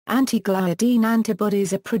Anti-gliadin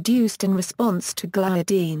antibodies are produced in response to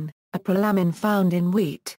gliadin, a prolamin found in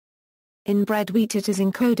wheat. In bread wheat it is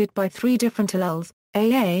encoded by 3 different alleles,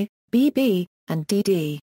 AA, BB, and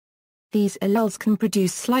DD. These alleles can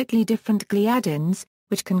produce slightly different gliadins,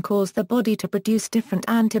 which can cause the body to produce different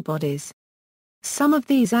antibodies. Some of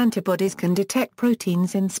these antibodies can detect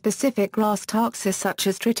proteins in specific grass taxa such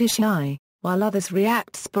as Triticeae, while others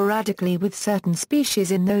react sporadically with certain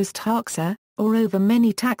species in those taxa, or over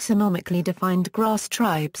many taxonomically defined grass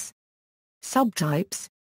tribes. Subtypes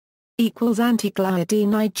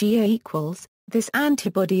Anti-gliadin IgA this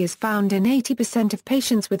antibody is found in 80% of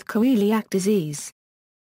patients with Lyac disease.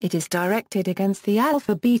 It is directed against the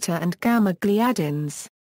alpha, beta and gamma gliadins.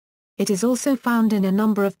 It is also found in a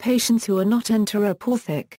number of patients who are not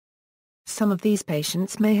enteropathic. Some of these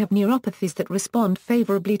patients may have neuropathies that respond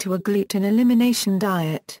favorably to a gluten elimination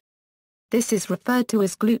diet. This is referred to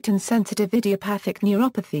as gluten-sensitive idiopathic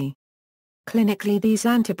neuropathy. Clinically, these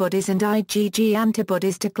antibodies and IgG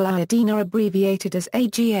antibodies to gliadin are abbreviated as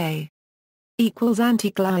AGA.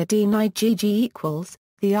 Anti-gliadin IgG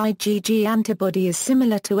the IgG antibody is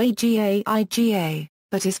similar to IgA,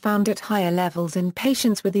 but is found at higher levels in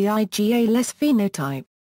patients with the IgA-less phenotype.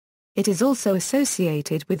 It is also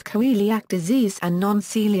associated with celiac disease and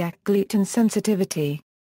non-celiac gluten sensitivity.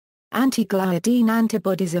 Anti-gliadin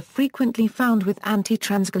antibodies are frequently found with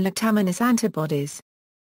anti-transglutaminase antibodies.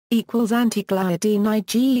 Anti-gliadin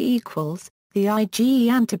IgE the IgE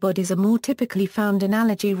antibodies are more typically found in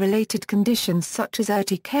allergy-related conditions such as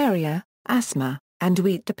urticaria, asthma, and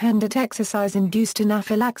wheat-dependent exercise-induced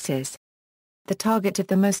anaphylaxis. The target of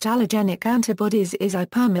the most allergenic antibodies is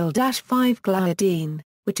ipermyl-5 gliadin,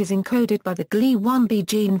 which is encoded by the Gli1b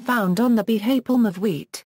gene found on the B palm of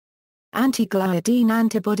wheat. Anti-gliadin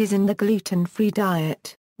antibodies in the gluten-free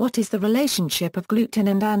diet. What is the relationship of gluten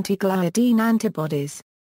and anti-gliadin antibodies?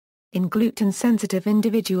 In gluten-sensitive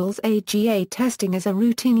individuals, AGA testing is a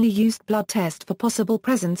routinely used blood test for possible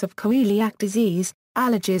presence of celiac disease,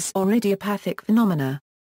 allergies or idiopathic phenomena.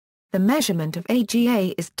 The measurement of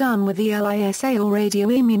AGA is done with the ELISA or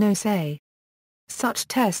radioimmunoassay. Such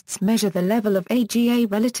tests measure the level of AGA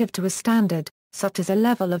relative to a standard, such as a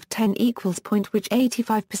level of 10 equals point which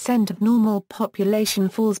 85% of normal population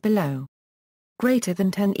falls below. Greater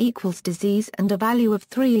than 10 equals disease and a value of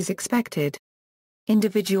 3 is expected.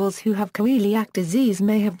 Individuals who have celiac disease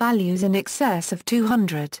may have values in excess of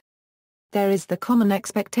 200. There is the common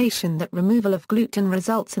expectation that removal of gluten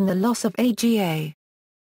results in the loss of AGA.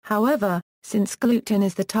 However, since gluten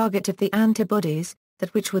is the target of the antibodies,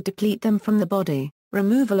 that which would deplete them from the body,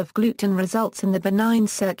 removal of gluten results in the benign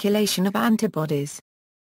circulation of antibodies.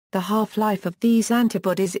 The half-life of these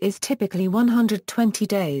antibodies is typically 120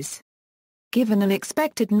 days. Given an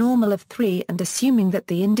expected normal of 3 and assuming that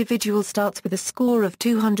the individual starts with a score of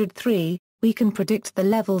 203, we can predict the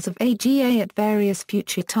levels of AGA at various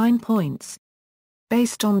future time points.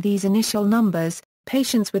 Based on these initial numbers,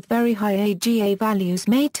 patients with very high AGA values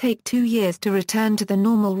may take 2 years to return to the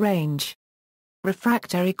normal range.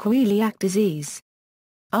 Refractory celiac disease.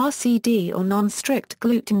 RCD or non-strict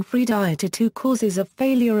gluten-free diet are 2 causes of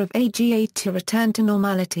failure of AGA to return to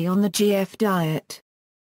normality on the GF diet.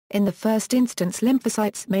 In the first instance,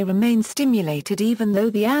 lymphocytes may remain stimulated even though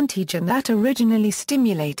the antigen that originally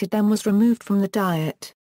stimulated them was removed from the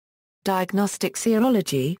diet. Diagnostic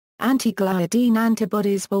serology. Anti-gliadin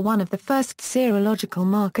antibodies were one of the first serological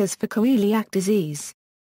markers for celiac disease.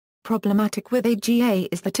 Problematic with AGA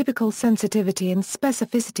is the typical sensitivity and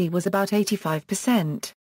specificity was about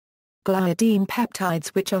 85%. Gliadin peptides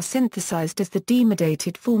which are synthesized as the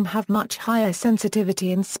demedated form have much higher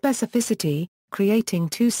sensitivity and specificity, creating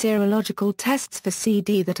 2 serological tests for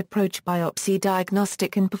CD that approach biopsy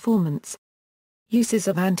diagnostic in performance. Uses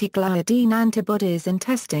of anti-gliadin antibodies in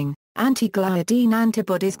testing. Anti-gliadin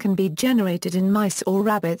antibodies can be generated in mice or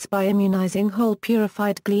rabbits by immunizing whole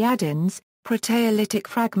purified gliadins, proteolytic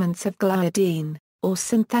fragments of gliadin, or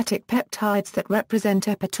synthetic peptides that represent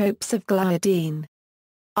epitopes of gliadin.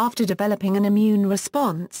 After developing an immune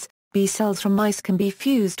response, B cells from mice can be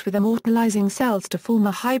fused with immortalizing cells to form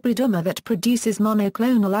a hybridoma that produces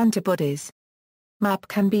monoclonal antibodies. MAP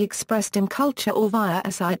can be expressed in culture or via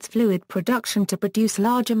ascites fluid production to produce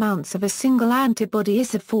large amounts of a single antibody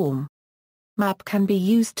isoform. MAP can be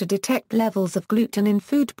used to detect levels of gluten in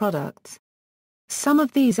food products. Some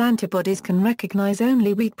of these antibodies can recognize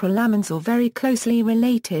only wheat prolamins or very closely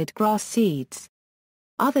related grass seeds.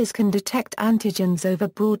 Others can detect antigens over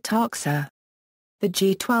broad taxa. The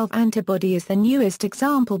G12 antibody is the newest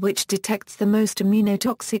example which detects the most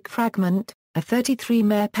immunotoxic fragment, a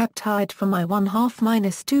 33-mer peptide from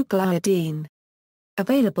I1/2-2 gliadin.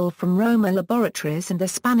 available from Roma Laboratories and the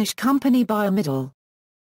Spanish company Biomidal.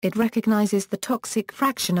 It recognizes the toxic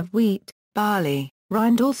fraction of wheat, barley, rye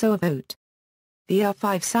and also of oat. The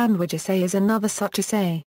R5 Sandwich Assay is another such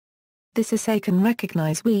assay. This assay can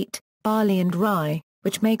recognize wheat, barley and rye,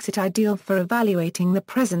 which makes it ideal for evaluating the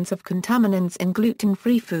presence of contaminants in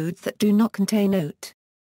gluten-free foods that do not contain oat.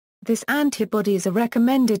 This antibody is a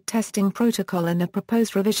recommended testing protocol and a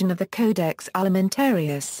proposed revision of the Codex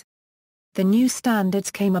Alimentarius. The new standards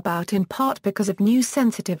came about in part because of new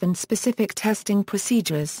sensitive and specific testing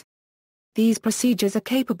procedures. These procedures are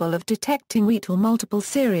capable of detecting wheat or multiple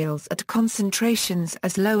cereals at concentrations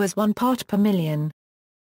as low as 1 part per million.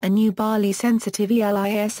 A new barley-sensitive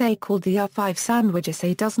ELI assay called the R5 Sandwich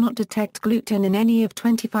Assay does not detect gluten in any of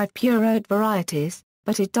 25 pure oat varieties,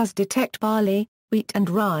 but it does detect barley, wheat and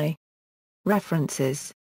rye. References